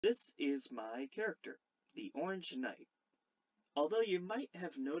This is my character, the Orange Knight. Although you might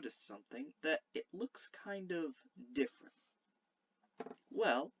have noticed something, that it looks kind of different.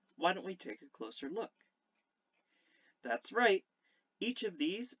 Well, why don't we take a closer look? That's right, each of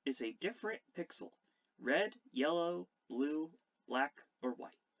these is a different pixel: red, yellow, blue, black, or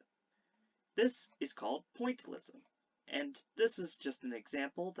white. This is called pointillism, and this is just an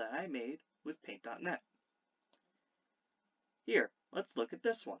example that I made with paint.net. Here, let's look at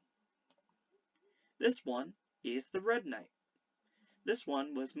this one. This one is the Red Knight. This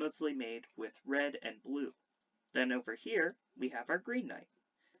one was mostly made with red and blue. Then over here, we have our Green Knight.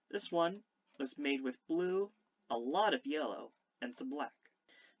 This one was made with blue, a lot of yellow, and some black.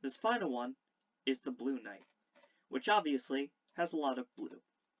 This final one is the Blue Knight, which obviously has a lot of blue.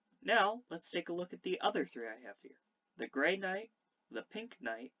 Now, let's take a look at the other three I have here: the Gray Knight, the Pink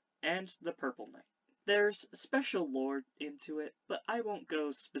Knight, and the Purple Knight. There's special lore into it, but I won't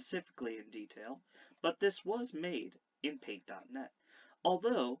go specifically in detail, but this was made in paint.net.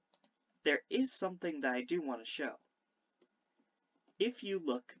 Although, there is something that I do want to show. If you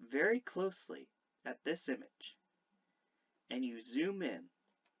look very closely at this image, and you zoom in,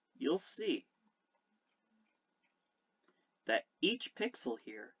 you'll see that each pixel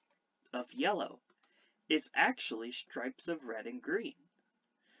here of yellow is actually stripes of red and green.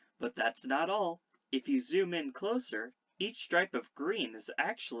 But that's not all. If you zoom in closer, each stripe of green is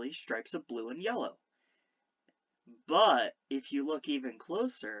actually stripes of blue and yellow. But if you look even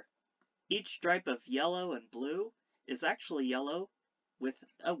closer, each stripe of yellow and blue is actually yellow with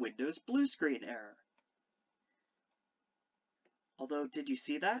a Windows blue screen error. Although, did you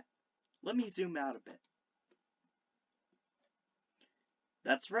see that? Let me zoom out a bit.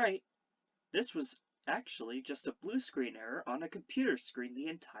 That's right. This was actually just a blue screen error on a computer screen the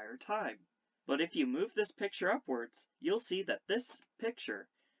entire time. But if you move this picture upwards, you'll see that this picture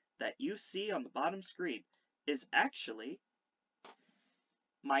that you see on the bottom screen is actually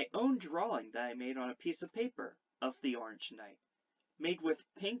my own drawing that I made on a piece of paper of the Orange Knight, made with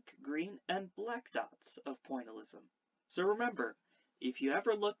pink, green, and black dots of pointillism. So remember, if you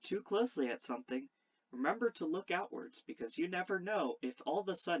ever look too closely at something, remember to look outwards, because you never know if all of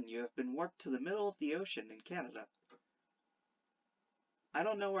a sudden you have been warped to the middle of the ocean in Canada. I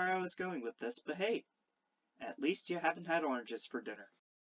don't know where I was going with this, but hey, at least you haven't had oranges for dinner.